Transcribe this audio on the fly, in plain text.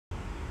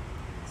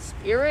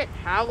Spirit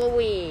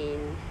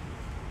Halloween.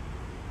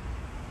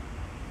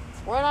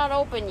 We're not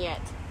open yet.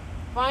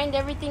 Find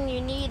everything you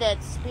need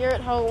at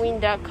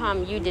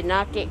spirithalloween.com. You did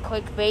not get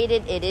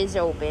clickbaited. It is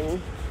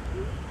open.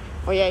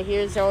 Oh yeah,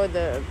 here's all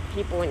the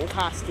people in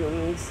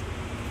costumes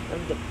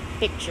of the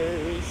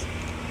pictures.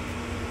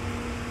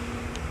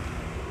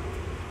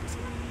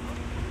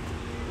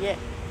 Yeah,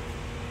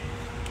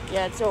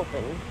 it's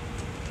open.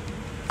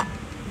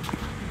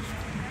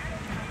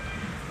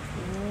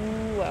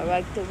 Ooh, I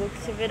like the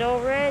looks of it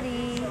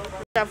already.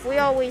 We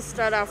always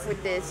start off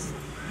with this.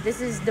 This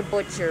is the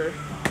butcher.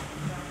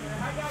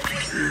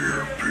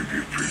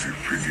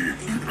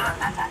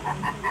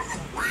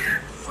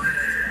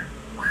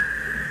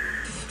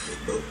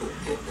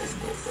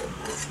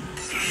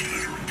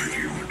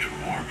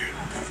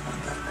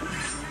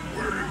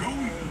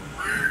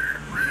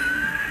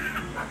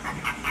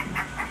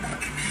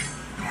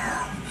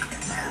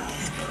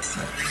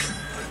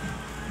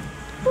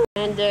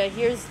 And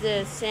here's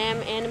the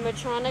Sam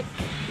animatronic.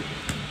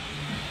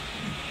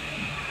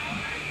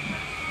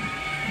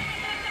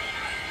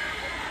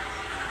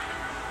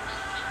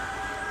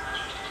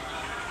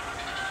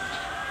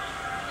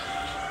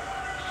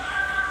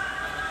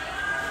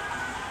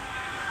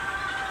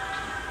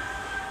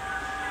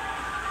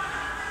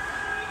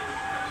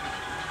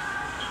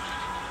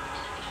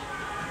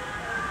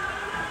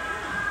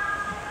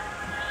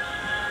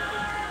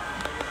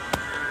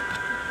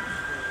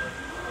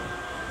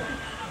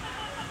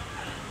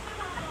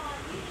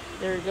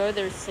 There we go,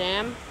 there's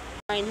Sam.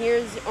 And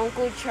here's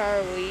Uncle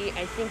Charlie.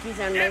 I think he's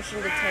on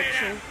motion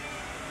detection.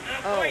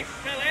 The voice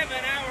to live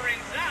an hour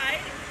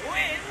inside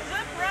wins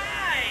a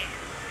prize.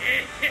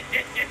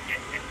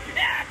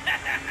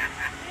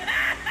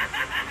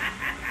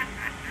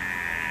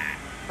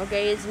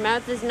 Okay, his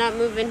mouth is not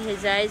moving,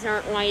 his eyes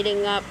aren't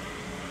lighting up.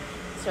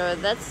 So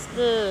that's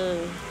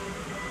the...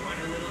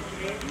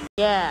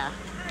 Yeah.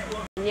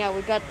 And yeah,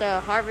 we got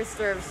the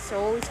Harvester of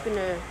Souls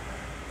gonna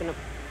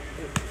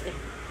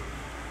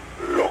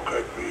Look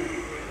at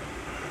me,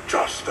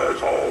 just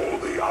as all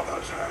the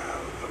others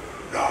have.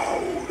 Now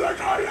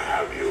that I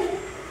have you,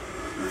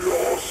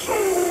 your soul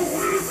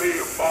will be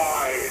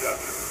mine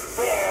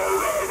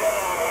forever.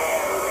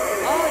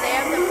 Oh, they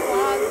have the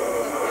fog.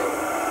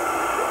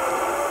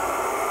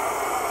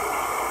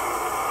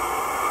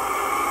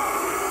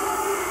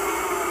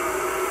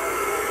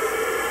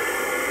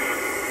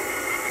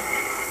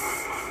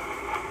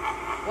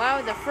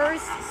 Wow, the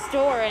first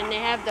store, and they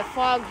have the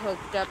fog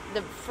hooked up.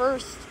 The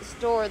first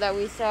store that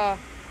we saw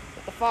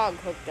with the fog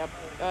hooked up.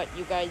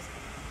 You guys,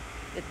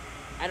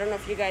 I don't know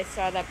if you guys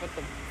saw that, but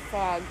the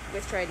fog.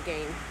 Let's try it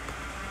again,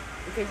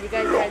 because you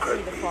guys gotta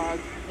see the fog.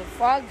 The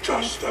fog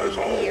comes from here. Just as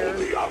all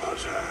the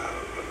others have.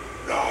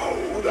 Now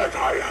that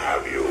I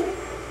have you,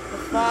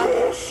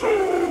 your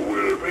soul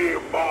will be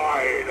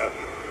mine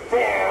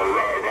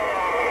forever.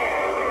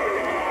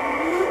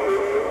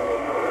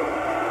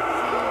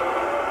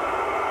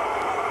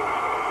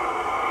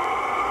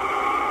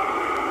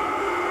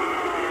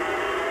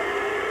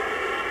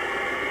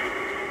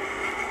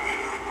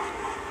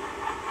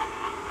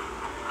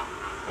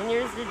 And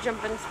here's the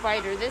jumping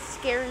spider. This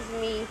scares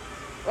me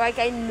like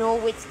I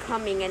know it's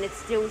coming, and it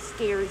still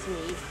scares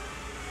me.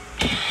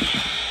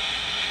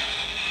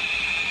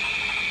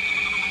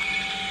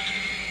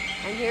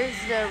 And here's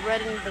the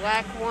red and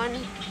black one.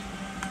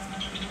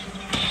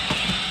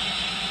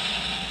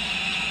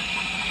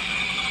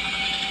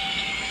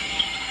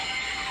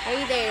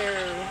 Hey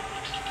there.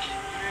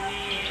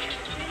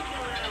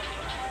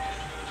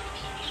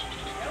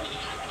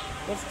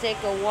 Let's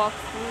take a walk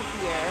through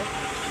here.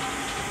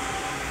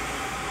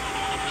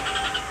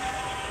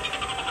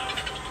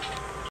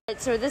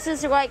 So this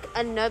is like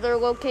another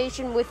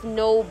location with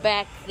no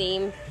back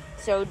theme.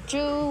 So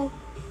two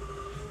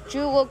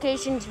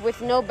locations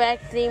with no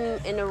back theme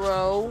in a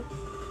row.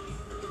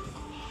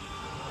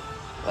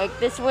 Like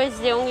this was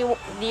the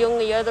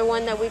only other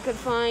one that we could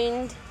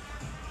find.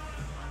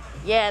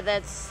 Yeah,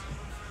 that's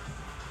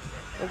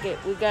okay.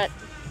 We got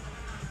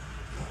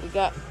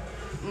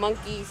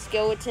monkey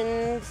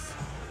skeletons.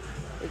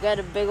 We got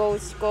a big old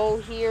skull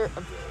here,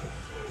 a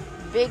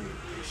big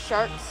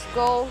shark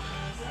skull.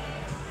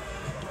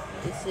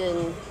 It's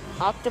an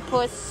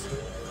octopus.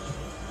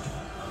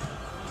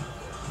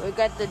 We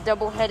got the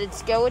double-headed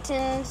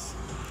skeletons.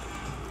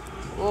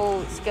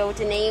 Little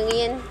skeleton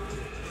alien.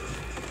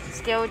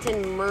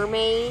 Skeleton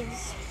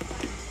mermaids.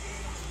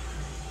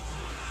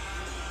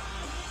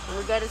 And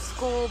we got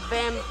school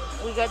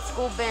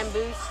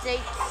bamboo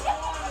stakes.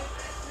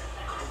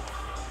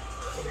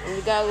 And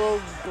we got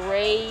little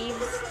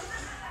graves.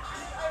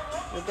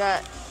 We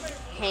got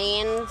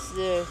hands,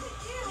 the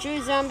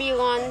true zombie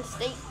lawn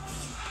stakes.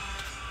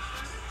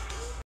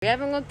 We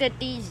haven't looked at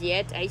these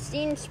yet. I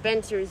seen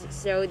Spencer's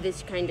sell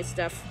this kind of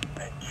stuff.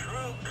 A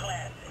true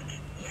classic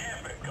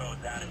never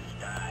goes out of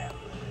style.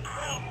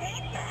 I'll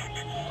be back.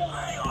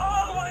 I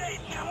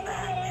always come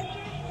back.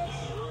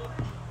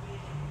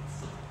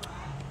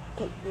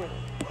 You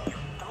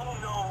don't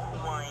know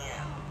who I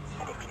am.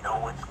 And if you know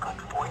what's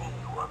good for you,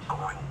 you are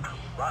going to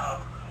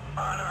love,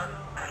 honor,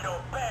 and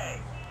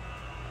obey.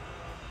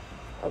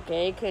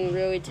 Okay, couldn't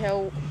really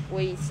tell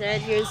what he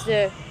said. Here's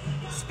the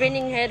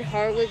spinning head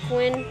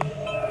Harlequin. Don't look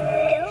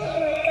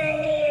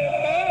under your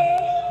bed.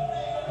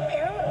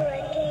 Don't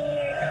look in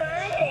your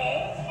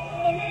closet.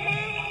 In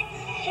fact,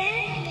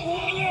 just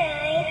keep your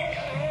eyes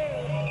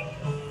closed.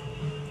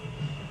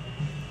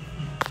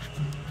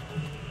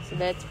 So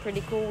that's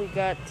pretty cool. We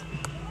got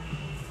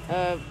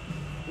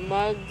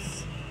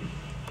mugs.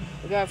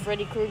 We got a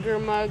Freddy Krueger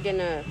mug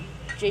and a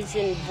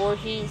Jason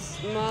Voorhees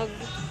mug.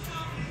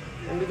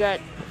 And we got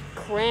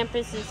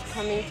Krampus is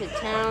coming to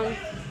town.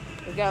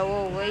 We got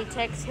little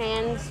latex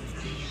hands,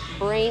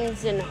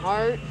 brains and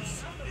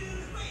hearts.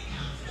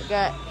 We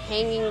got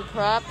hanging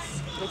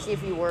props. Let's see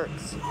if he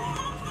works.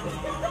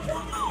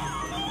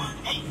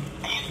 Hey,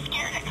 are you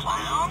scared of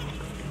clowns?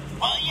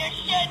 Well, you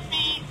should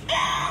be.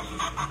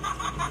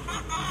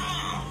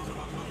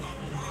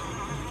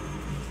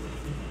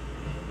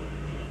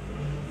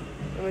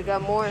 And we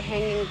got more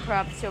hanging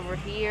props over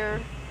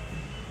here.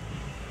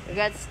 We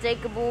got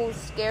Stakeable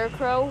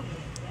Scarecrow.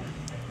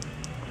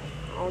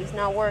 Oh, he's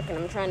not working.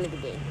 I'm trying it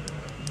again.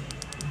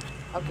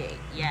 Okay,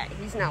 yeah,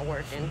 he's not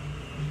working.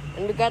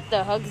 And we got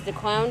the Hugs the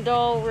Clown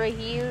doll right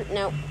here.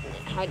 Now,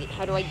 how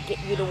do I get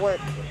you to work?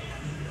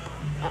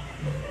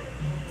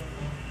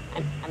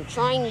 I'm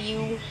trying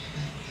you.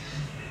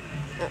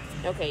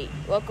 Okay,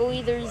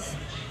 luckily there's...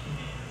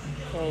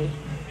 Okay.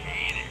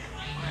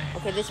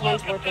 Okay, this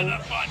one's working.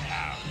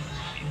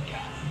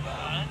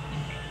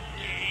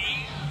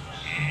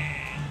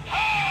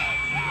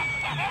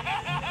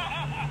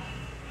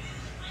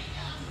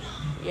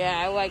 Yeah,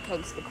 I like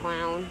Hugs the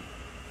Clown.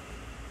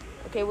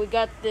 Okay, we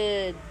got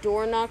the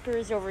door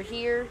knockers over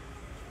here.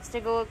 Let's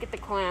take a look at the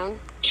clown.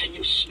 Can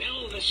you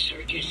smell the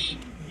circus?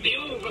 The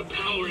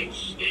overpowering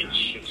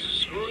stench of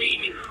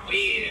screaming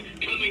fear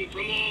coming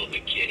from all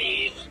the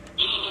kiddies?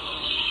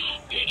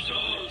 Ah, it's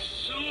all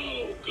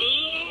so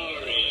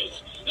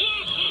glorious.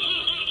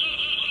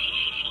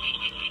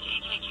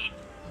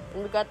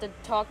 And we got the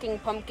talking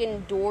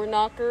pumpkin door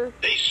knocker.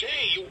 They say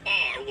you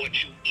are what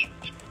you eat.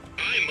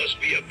 I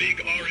must be a big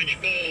orange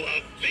ball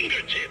of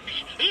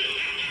fingertips.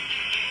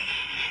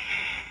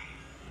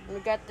 And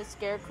we got the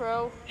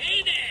scarecrow.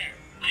 Hey there!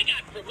 I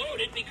got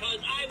promoted because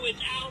I was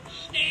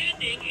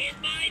outstanding in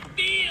my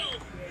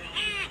field!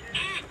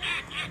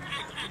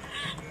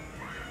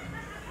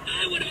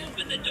 I would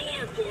open the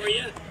door for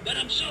you, but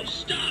I'm so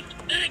stuffed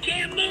that I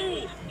can't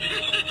move!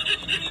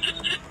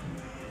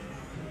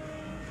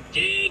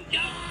 Ding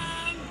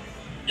dong!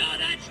 No,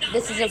 that's not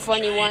This is a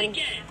funny Try it one.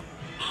 again.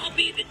 I'll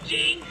be the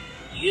ding,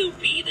 you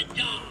be the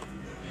dong.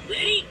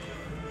 Ready?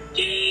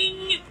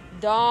 Ding!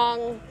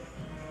 Dong,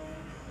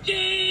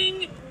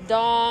 Ding!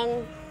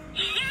 dong.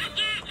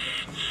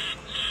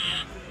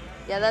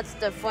 Yeah, that's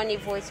the funny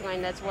voice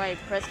line. That's why I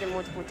pressed it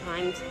multiple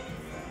times.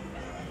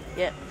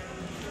 Yep.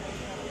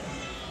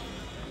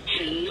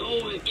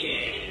 Hello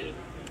again.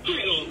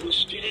 I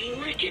almost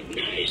didn't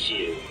recognize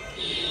you.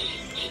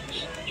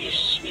 You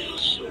smell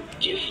so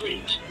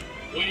different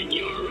when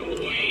you're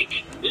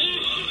awake.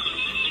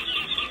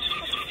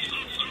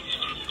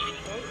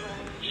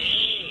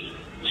 Hey,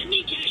 let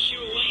me guess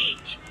your weight.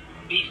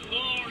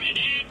 Before and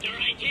after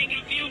I take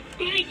a few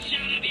bites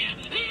out of you.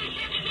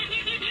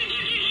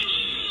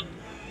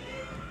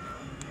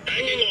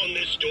 Hanging on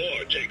this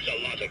door takes a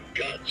lot of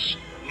guts.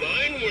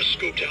 Mine were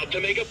scooped out to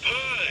make a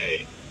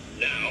pie.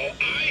 Now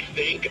I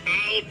think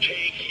I'll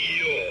take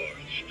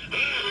yours.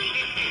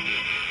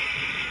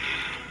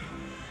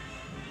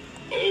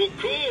 Oh,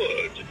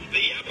 good.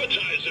 The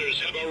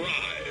appetizers have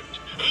arrived.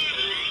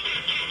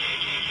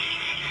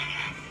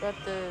 Got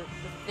the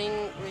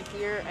thing right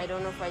here. I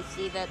don't know if I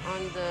see that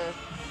on the...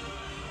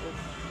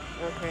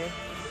 Okay.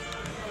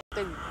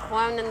 The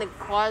clown in the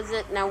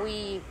closet. Now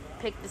we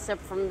picked this up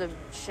from the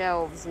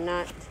shelves,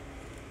 not...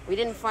 We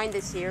didn't find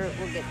this here.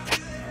 We'll get...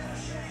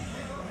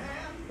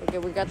 Okay,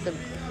 we got the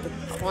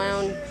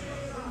clown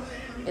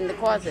in the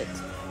closet.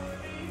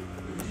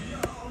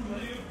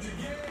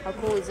 How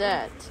cool is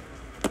that?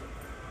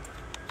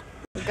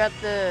 We got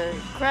the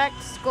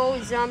cracked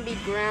skull zombie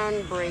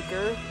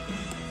groundbreaker.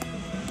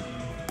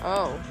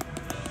 Oh.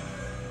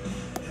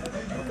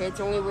 Okay,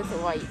 it's only with the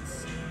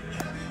lights.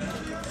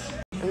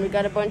 And we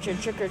got a bunch of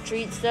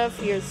trick-or-treat stuff.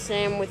 Here's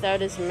Sam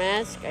without his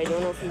mask. I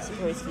don't know if he's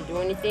supposed to do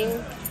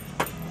anything.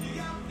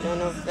 Don't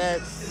know if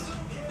that's...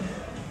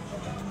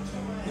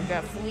 We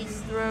got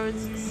fleece throws,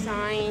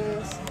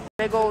 signs,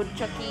 big old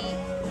Chucky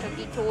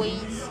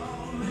toys.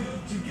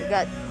 We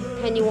got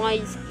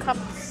Pennywise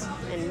cups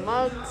and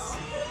mugs.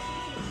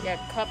 We got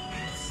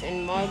cups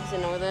and mugs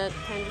and all that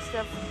kind of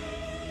stuff.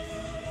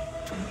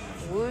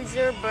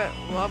 Loser but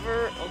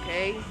lover,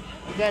 okay.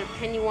 We got a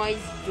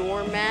Pennywise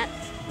doormat,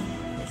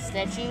 a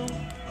statue.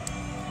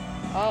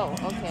 Oh,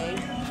 okay.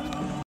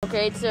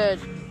 Okay, it's a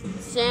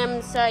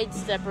Sam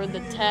sidestepper,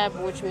 the tab,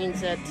 which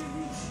means that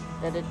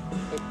it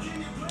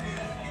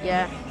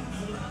yeah.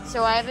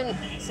 So I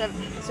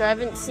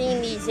haven't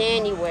seen these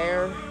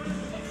anywhere.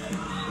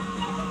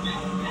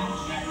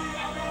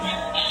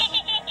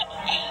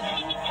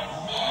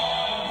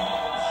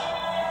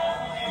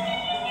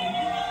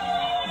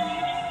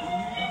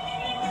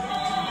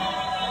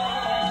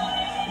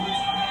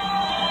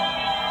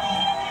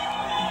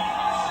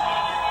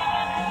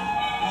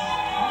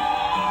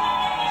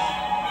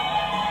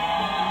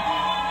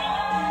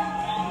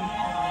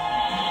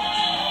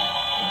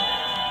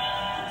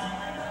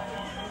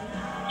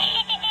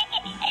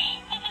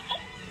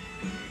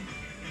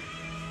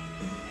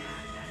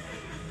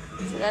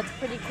 that's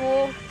pretty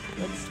cool.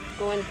 Let's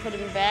go and put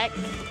him back.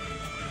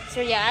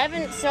 So yeah,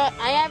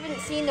 I haven't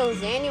seen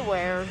those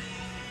anywhere.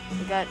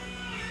 We got,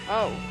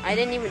 oh, I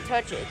didn't even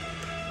touch it.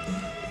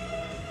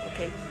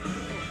 Okay.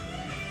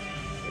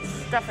 There's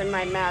stuff in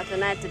my mouth,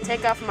 and I have to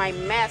take off my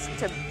mask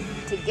to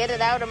get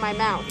it out of my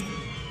mouth.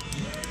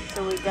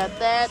 So we got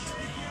that.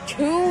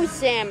 2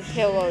 Sam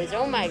pillows.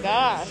 Oh my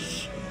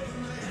gosh.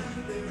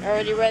 I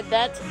already read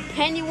that.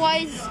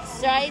 Pennywise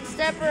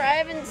Sidestepper. I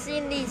haven't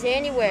seen these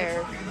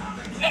anywhere.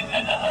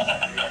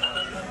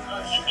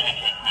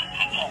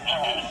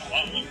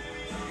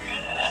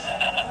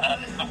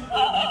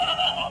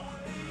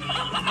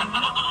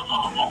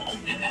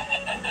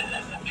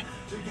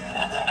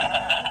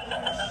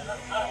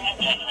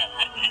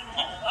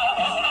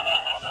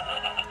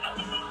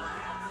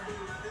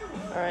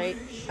 Alright,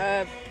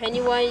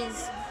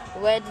 Pennywise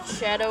LED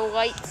shadow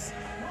lights.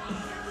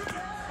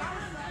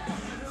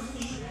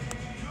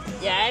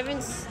 Yeah, I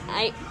haven't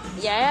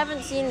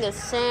seen the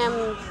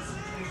Sam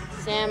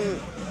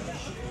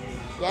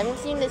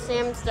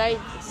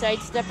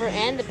Sidestepper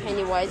and the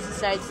Pennywise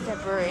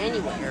Sidestepper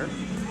anywhere.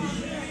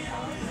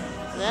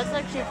 So that's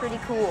actually pretty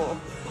cool.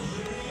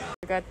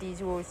 I got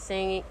these little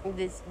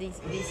these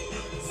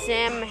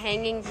Sam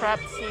hanging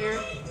props here.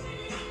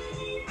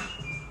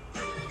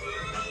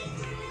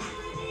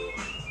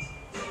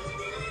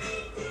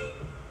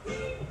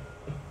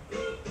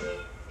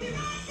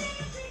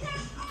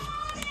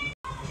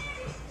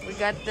 We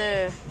got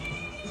a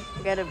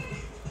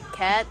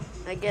cat.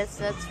 I guess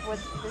that's what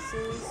this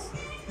is.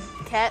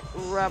 Cat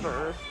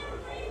rubber.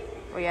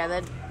 Oh yeah,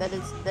 that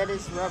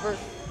is rubber.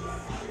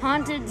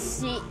 Haunted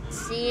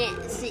Saints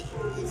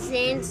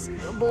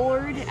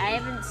board. I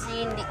haven't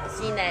seen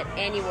that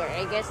anywhere.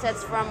 I guess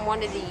that's from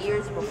one of the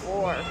years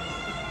before.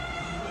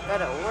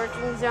 Got a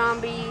working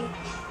zombie.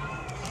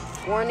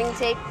 Warning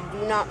tape,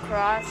 do not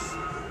cross.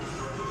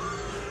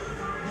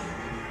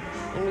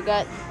 And we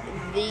got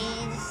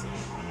these.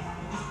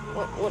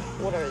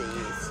 What are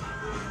these?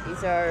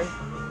 These are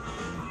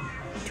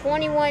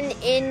 21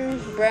 in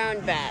brown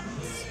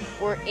bats,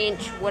 or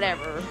inch,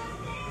 whatever.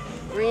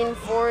 Green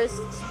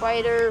forest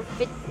spider,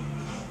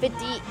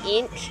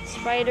 50-inch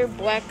spider,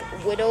 black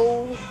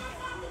widow,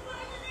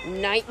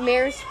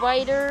 nightmare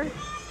spider.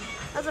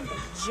 That's a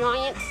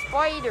giant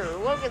spider.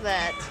 Look at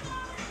that.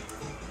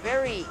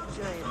 Very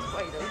giant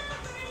spider.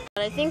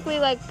 But I think we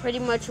pretty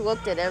much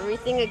looked at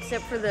everything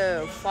except for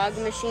the fog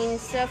machine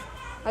stuff.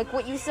 Like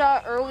what you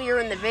saw earlier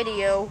in the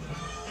video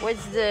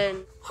was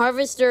the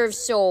Harvester of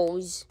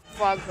Souls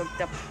fog hooked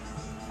up.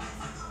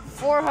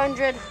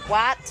 400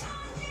 watt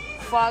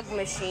fog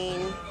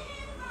machine.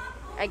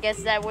 I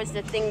guess that was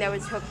the thing that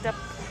was hooked up.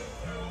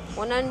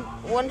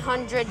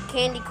 100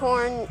 candy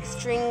corn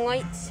string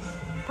lights.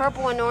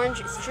 Purple and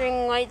orange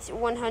string lights,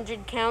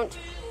 100 count.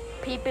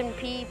 Peepin'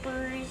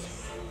 peepers.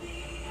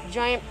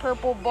 Giant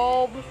purple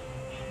bulb.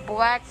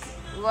 Black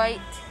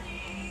light.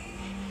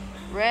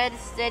 Red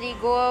steady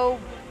glow.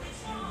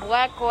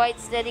 Black light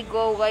steady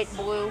glow, light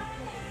blue.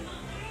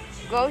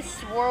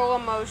 Ghost whirl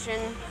of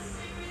motion.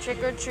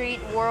 Trick or treat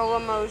whirl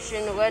of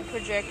motion. LED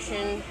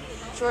projection.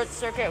 Short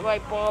circuit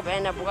light bulb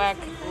and a black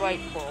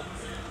light bulb.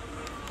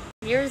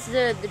 Here's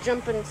the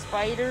jumping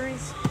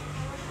spiders.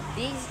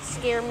 These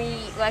scare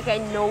me like I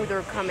know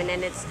they're coming,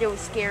 and it still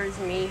scares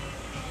me.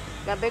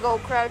 Got a big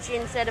old crouchy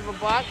instead of a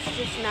box,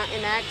 just not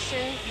in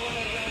action.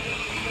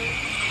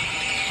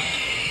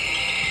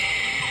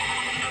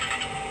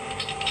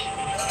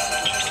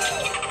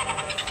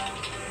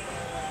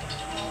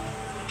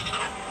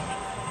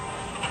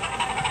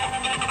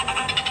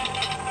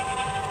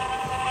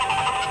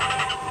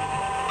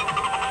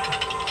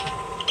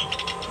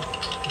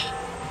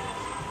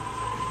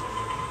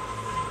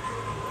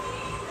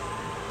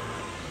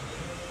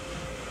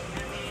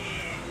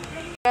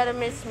 Got a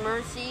Miss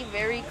Mercy,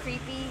 very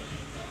creepy.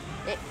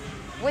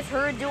 With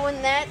her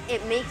doing that,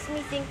 it makes me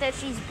think that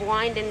she's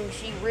blind and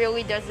she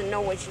really doesn't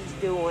know what she's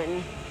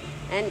doing,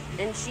 and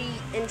she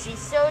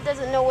so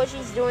doesn't know what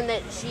she's doing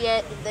that she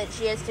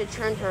has to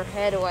turn her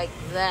head like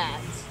that.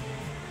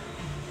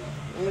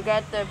 And we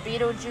got the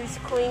Beetlejuice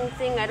cling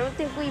thing. I don't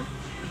think we've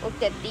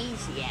looked at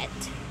these yet.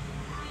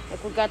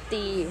 Like we got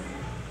the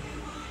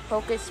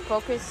Hocus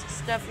Pocus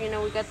stuff. You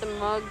know, we got the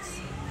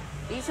mugs.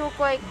 These look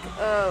like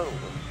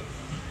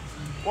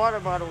water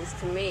bottles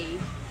to me.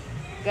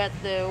 Got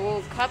the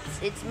little cups.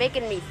 It's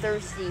making me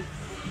thirsty.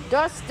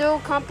 Does still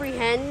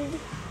comprehend?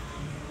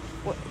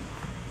 What?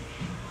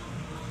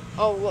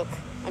 Oh look,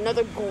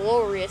 another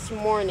glorious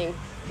morning.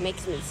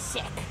 Makes me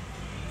sick.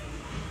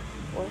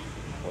 What?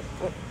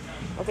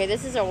 Okay,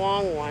 this is a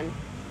long one.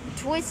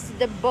 Twist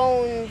the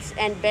bones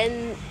and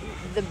bend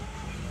the...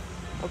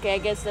 Okay, I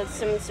guess that's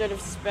some sort of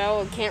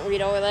spell. I can't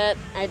read all of that.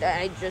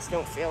 I just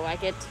don't feel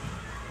like it.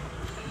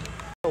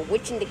 A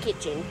witch in the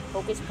kitchen.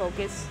 Hocus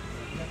Pocus.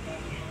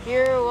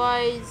 Here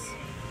lies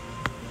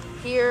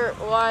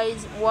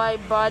why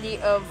body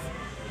of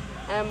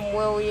M.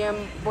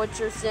 William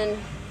Butcherson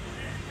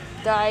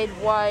died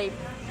why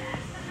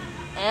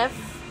F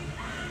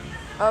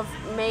of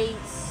May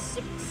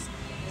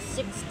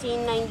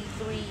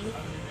 1693.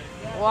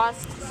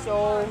 Lost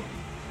Soul.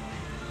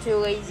 Too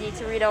lazy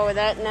to read all of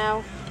that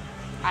now.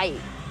 I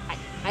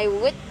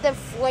lit the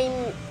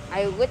flame.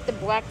 I lit the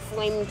black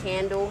flame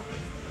candle.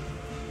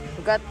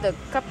 We got the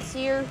cups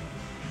here.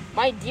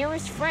 My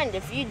dearest friend,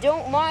 if you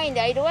don't mind,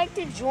 I'd like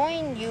to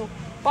join you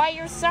by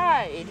your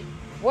side,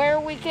 where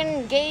we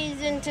can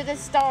gaze into the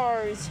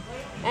stars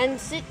and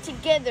sit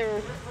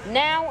together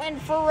now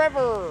and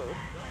forever.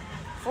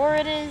 For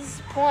it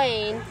is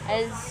plain,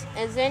 as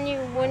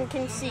anyone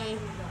can see,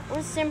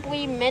 we're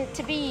simply meant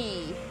to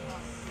be.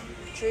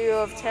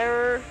 Trio of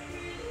Terror.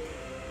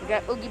 We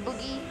got Oogie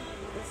Boogie,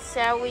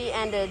 Sally,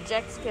 and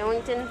Jack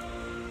Skellington.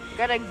 We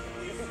got a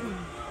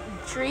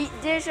treat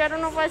dish. I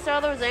don't know if I saw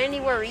those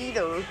anywhere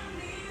either.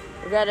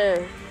 We got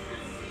a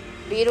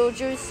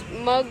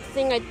Beetlejuice mug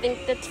thing. I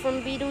think that's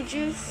from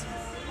Beetlejuice.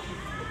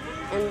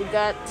 And we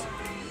got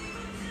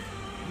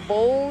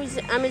bowls.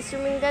 I'm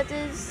assuming that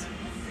is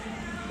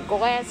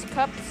glass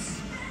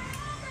cups.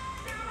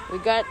 We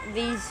got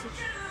these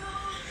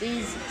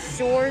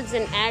swords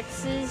and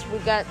axes. We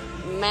got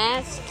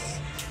masks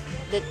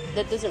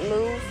that doesn't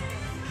move.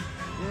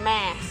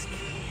 Mask.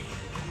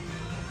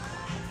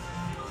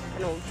 I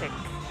don't think.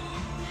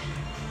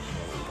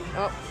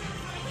 Oh,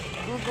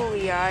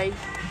 googly eye.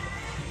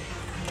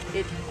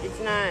 It's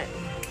not.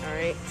 All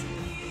right.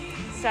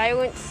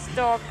 Silent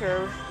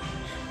stalker.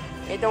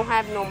 It don't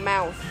have no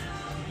mouth.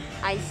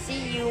 I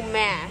see you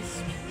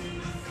mask.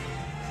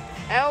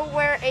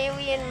 Elware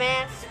alien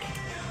mask.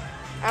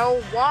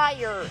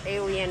 Elwire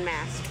alien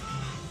mask.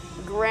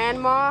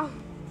 Grandma.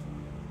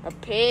 A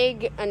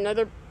pig.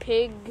 Another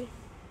pig.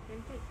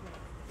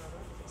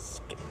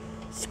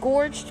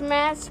 Scorched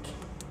mask.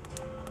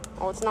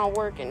 Oh, it's not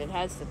working. It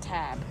has the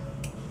tab.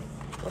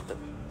 What the?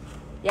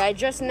 Yeah, I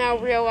just now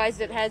realized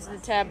it has the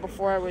tab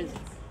before I was...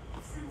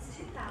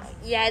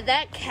 Yeah,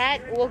 that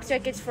cat looks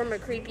like it's from a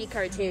creepy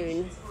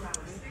cartoon.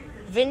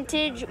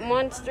 Vintage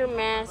monster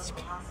mask.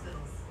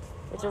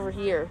 What's over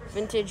here?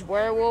 Vintage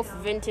werewolf,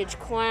 vintage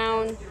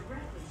clown,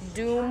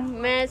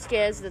 doom mask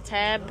has the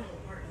tab.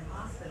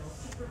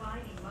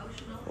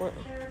 What?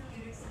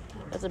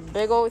 That's a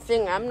big old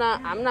thing. I'm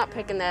not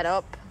picking that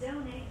up.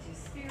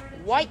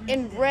 White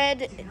and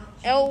red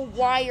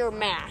L-wire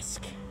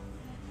mask.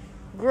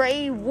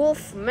 Gray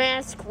wolf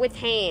mask with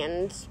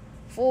hands.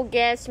 Full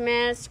gas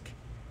mask.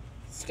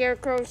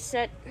 Scarecrow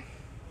set.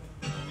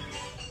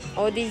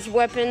 All these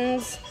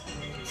weapons.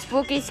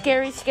 Spooky,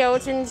 scary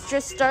skeletons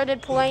just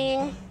started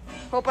playing.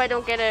 Hope I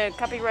don't get a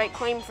copyright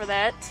claim for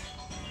that.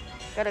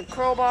 Got a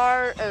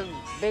crowbar, a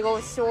big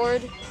old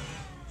sword,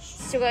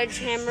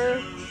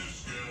 sledgehammer.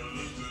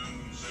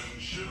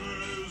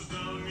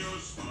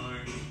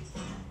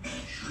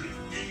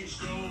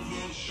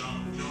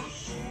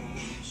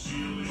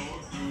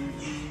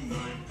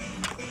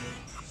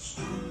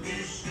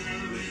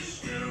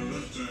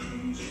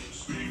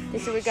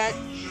 So we got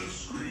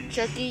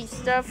Chucky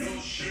stuff.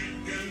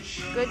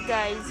 Good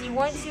guys. He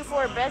wants you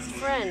for a best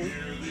friend.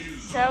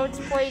 Child's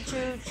Play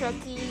 2,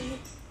 Chucky.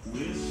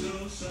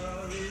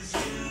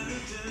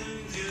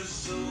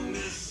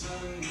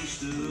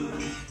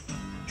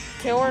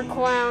 Killer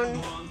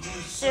Clown.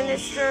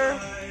 Sinister.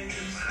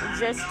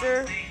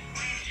 Jester.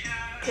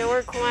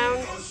 Killer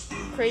Clown.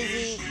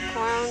 Crazy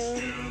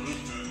Clown.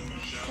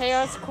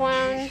 Chaos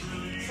Clown.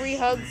 Free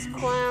Hugs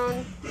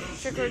Clown.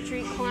 Trick or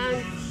Treat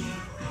Clown.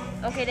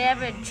 Okay, they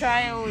have a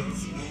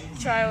child's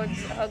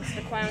Hugs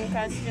the Clown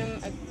costume,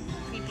 a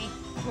creepy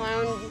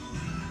clown,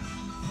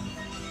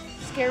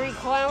 scary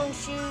clown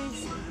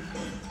shoes.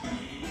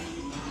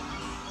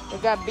 We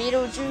got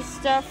Beetlejuice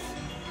stuff.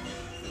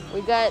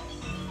 We got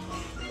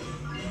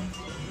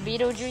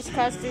Beetlejuice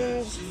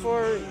costumes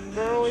for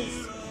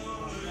girls.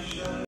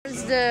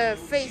 Here's the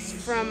face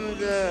from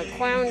the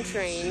clown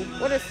train.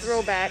 What a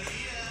throwback.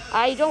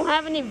 I don't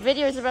have any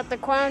videos about the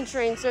clown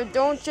train, so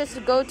don't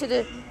just go to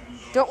the...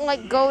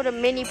 Don't go to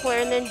mini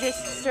player and then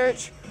just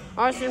search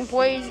Austin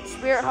Plays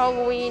Spirit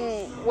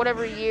Halloween,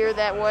 whatever year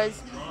that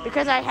was,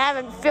 because I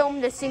haven't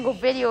filmed a single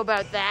video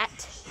about that.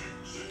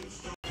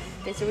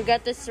 Okay, so we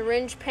got the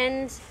syringe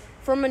pens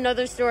from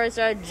another store. I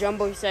saw a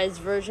jumbo-sized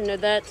version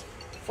of that.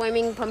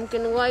 Flaming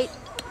pumpkin light.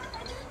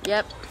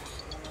 Yep.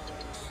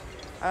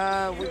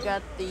 We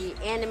got the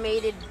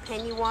animated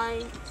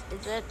Pennywise.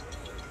 Is that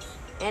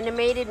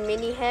animated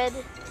mini head?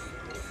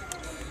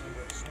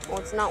 Well,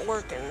 it's not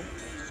working.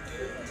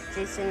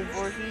 Jason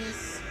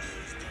Voorhees.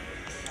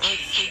 I don't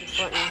see the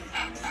button.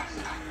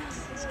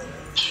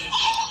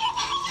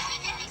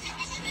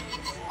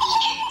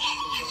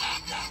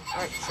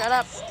 Alright, shut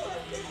up.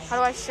 How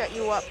do I shut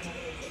you up?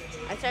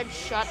 I said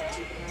shut.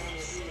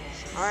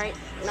 Alright,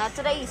 not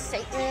today,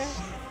 Satan.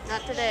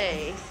 Not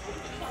today.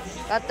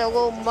 Got the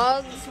little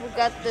mugs. We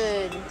got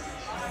the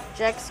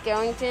Jack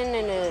Skellington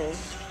and a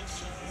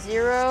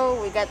Zero.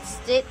 We got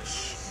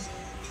Stitch.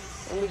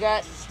 And we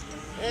got...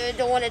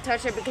 don't want to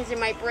touch it because it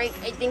might break.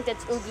 I think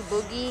that's Oogie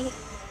Boogie.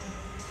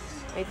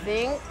 I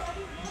think.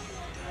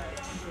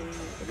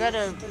 We got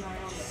a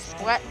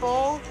splat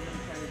ball.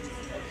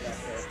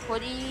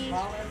 Hoodie.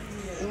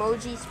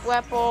 Emoji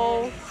splat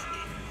ball.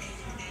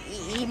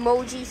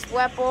 emoji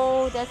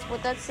Swapple. That's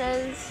what that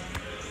says.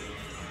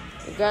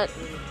 We got,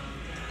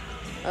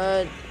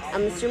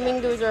 I'm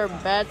assuming those are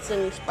bats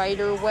and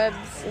spider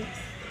webs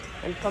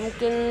and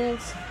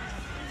pumpkins.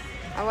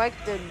 I like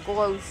the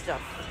glow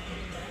stuff.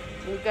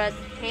 We got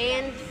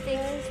hand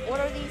things. What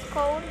are these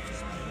called?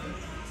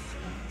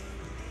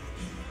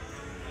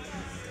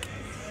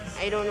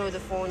 I don't know the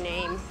full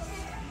name.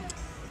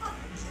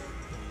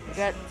 We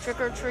got trick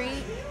or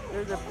treat.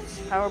 There's a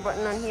power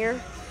button on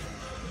here.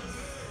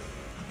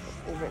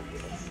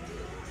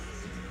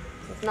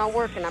 It's not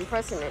working. I'm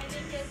pressing it.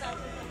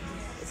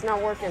 It's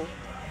not working.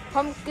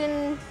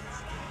 Pumpkin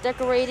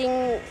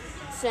decorating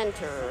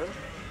center.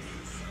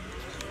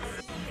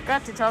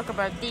 Forgot to talk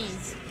about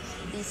these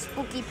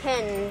spooky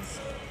pens.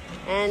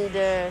 And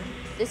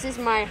this is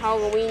my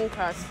Halloween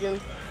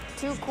costume.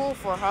 Too cool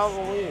for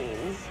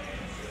Halloween.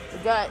 We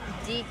got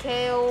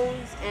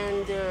decals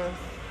and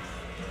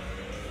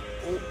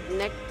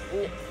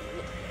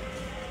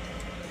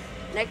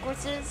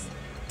necklaces.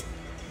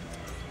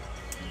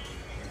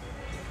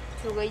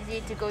 Too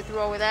lazy to go through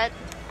all of that.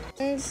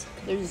 There's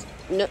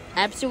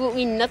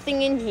absolutely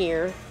nothing in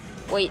here.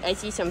 Wait, I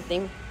see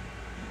something.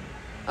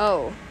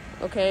 Oh,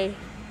 okay.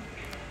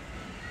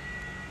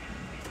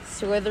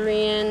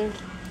 Slytherin.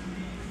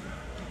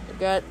 We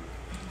got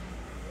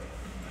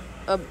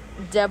a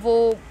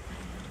devil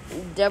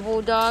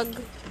dog.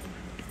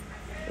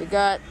 We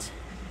got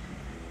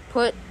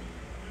put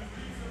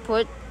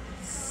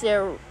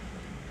Sarah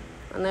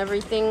on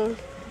everything.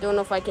 Don't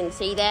know if I can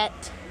say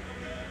that.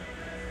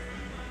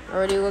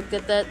 Already looked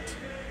at that.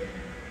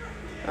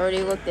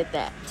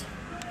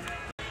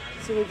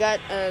 So we got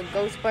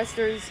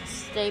Ghostbusters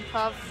Stay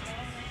Puffed.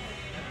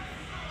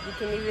 You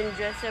can even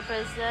dress up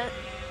as that.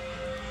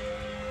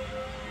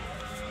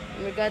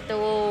 And we got the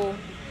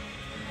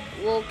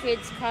little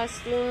kids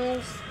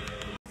costumes.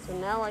 So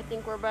now I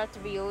think we're about to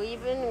be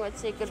leaving. Let's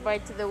say goodbye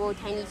to the little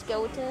tiny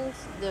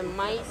skeletons, the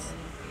mice,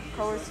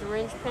 color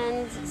syringe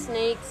pens,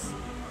 snakes,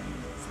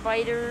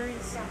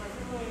 spiders,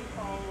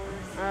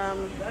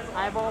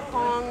 eyeball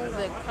pong,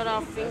 the cut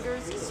off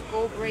fingers, the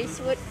skull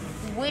bracelet,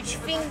 witch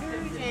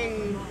fingers,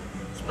 and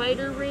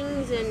spider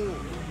rings, and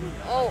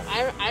oh,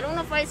 I don't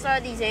know if I saw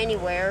these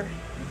anywhere.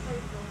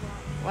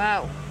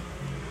 Wow.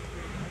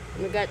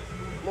 And we got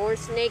more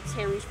snakes,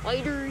 hairy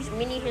spiders,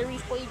 mini hairy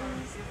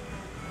spiders,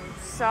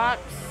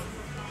 socks.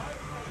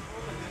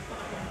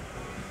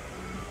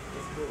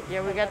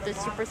 Yeah, we got the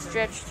super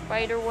stretched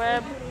spider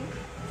web.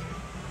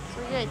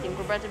 So yeah, I think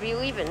we're about to be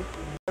leaving.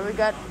 We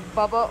got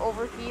Bubba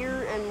over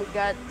here, and we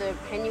got the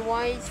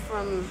Pennywise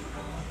from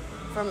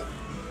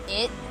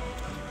It.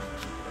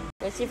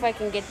 Let's see if I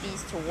can get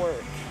these to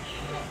work.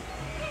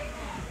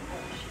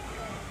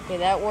 Okay,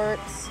 that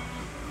works.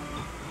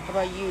 How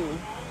about you?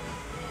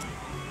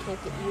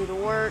 Can't get you to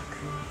work.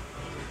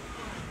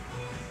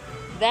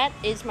 That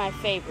is my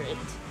favorite.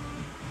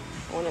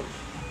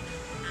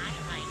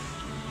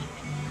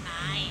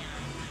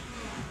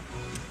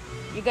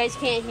 You guys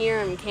can't hear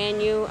him, can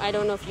you? I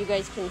don't know if you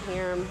guys can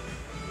hear him.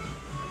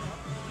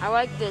 I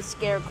like the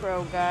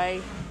scarecrow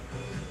guy.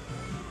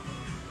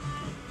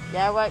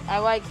 Yeah, I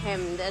like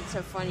him. That's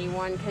a funny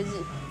one, cause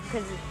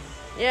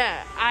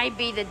yeah, I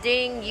be the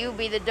ding, you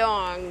be the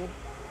dong.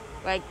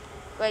 Like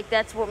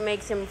that's what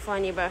makes him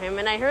funny about him.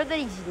 And I heard that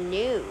he's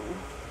new.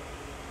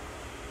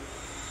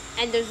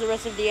 And there's the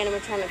rest of the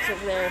animatronics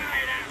over there.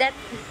 That.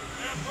 The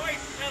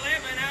voice to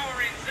live an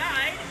hour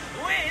inside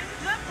wins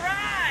the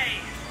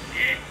prize.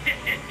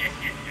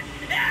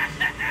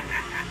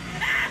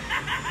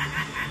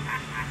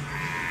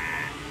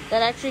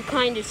 That actually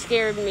kind of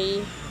scared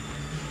me.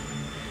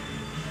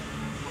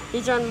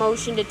 These are on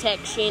motion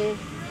detection.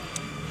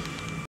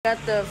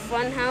 Got the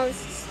funhouse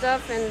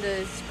stuff and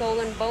the skull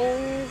and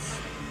bones.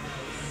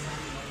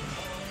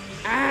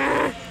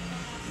 Ah!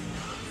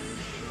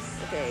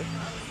 Okay.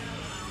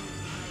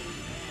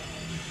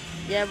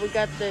 Yeah, we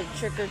got the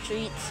trick or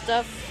treat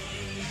stuff.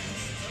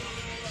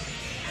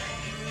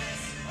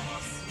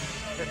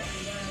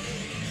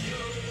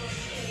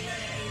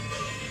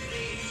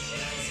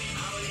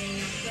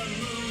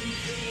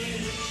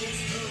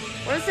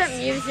 Where's that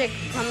music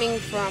coming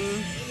from?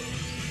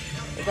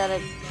 Is that a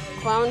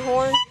clown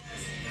horn?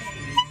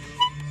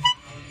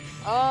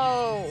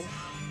 Oh.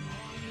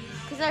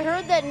 Because I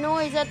heard that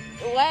noise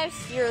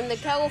last year in the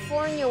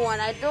California one.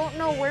 I don't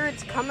know where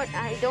it's coming.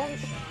 I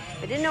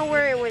didn't know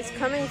where it was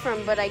coming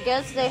from, but I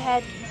guess they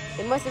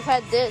must have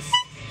had this.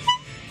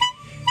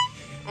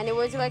 And it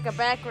was like a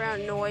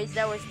background noise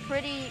that was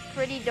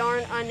pretty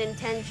darn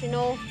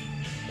unintentional.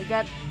 We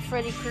got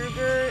Freddy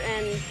Krueger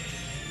and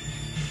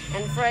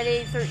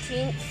Friday the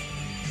 13th.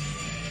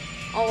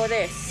 All of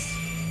this.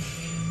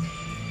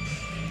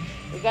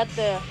 We got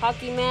the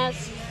hockey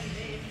mask.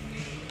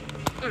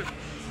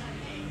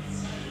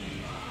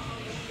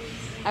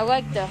 I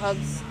like the hug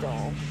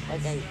doll.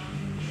 Like, I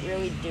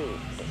really do.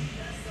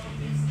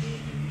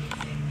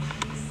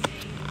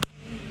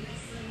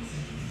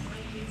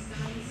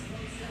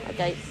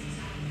 Okay.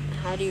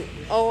 How do you...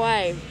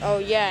 Oh,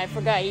 yeah, I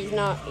forgot. He's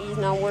not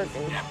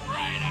working. Step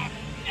right up.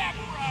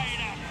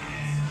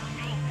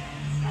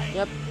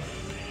 Yep.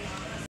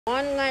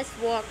 One last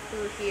walk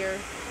through here.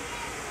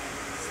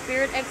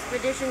 Spirit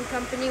Expedition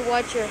Company,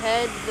 watch your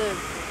head. The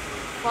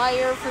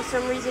fire, for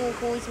some reason,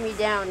 cools me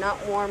down,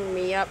 not warming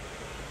me up.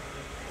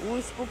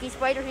 Ooh, spooky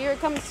spider, here it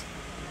comes.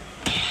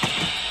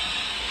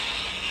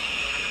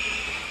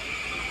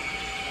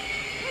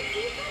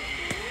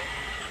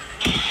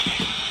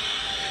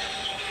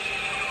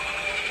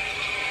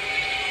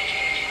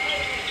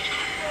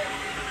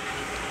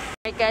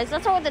 Alright guys,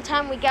 that's all the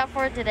time we got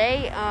for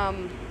today.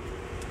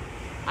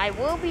 I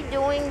will be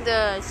doing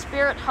the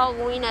Spirit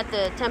Halloween at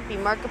the Tempe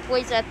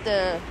Marketplace at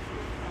the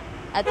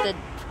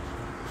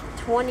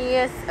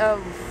 20th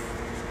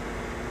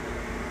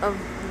of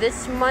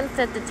this month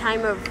at the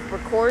time of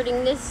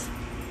recording this.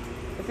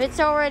 If it's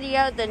already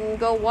out, then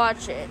go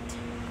watch it.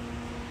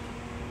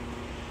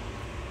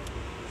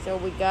 So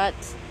we got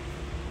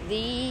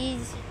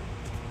these,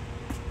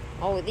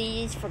 all of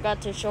these,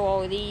 forgot to show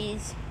all of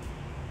these.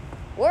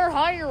 We're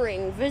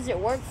hiring. Visit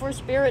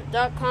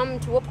workforspirit.com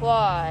to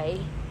apply.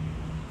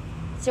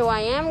 So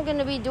I am going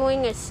to be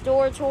doing a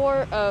store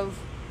tour of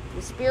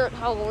the Spirit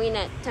Halloween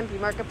at Tempe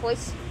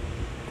Marketplace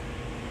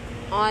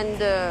on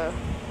the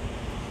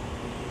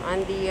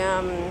I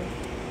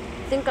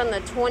think on the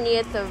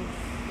 20th of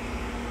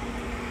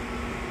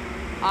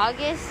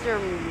August, or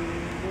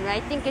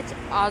I think it's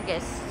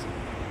August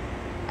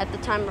at the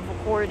time of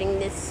recording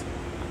this.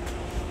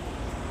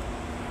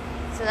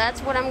 So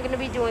that's what I'm going to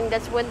be doing.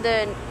 That's when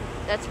the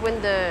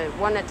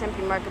one at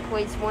Tempe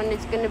Marketplace one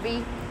is going to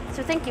be.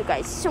 So thank you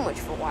guys so much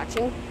for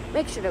watching.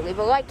 Make sure to leave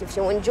a like if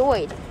you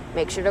enjoyed.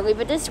 Make sure to leave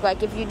a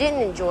dislike if you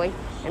didn't enjoy.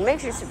 And make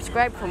sure to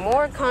subscribe for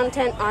more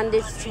content on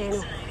this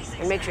channel.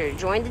 And make sure to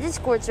join the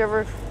Discord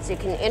server so you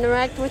can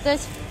interact with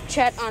us,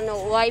 chat on the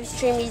live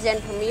streamies and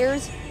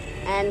premieres,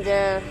 and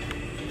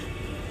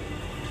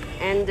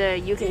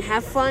you can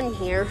have fun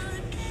here.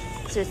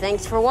 So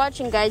thanks for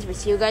watching, guys. We'll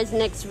see you guys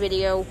next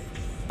video.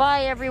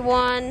 Bye,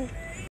 everyone.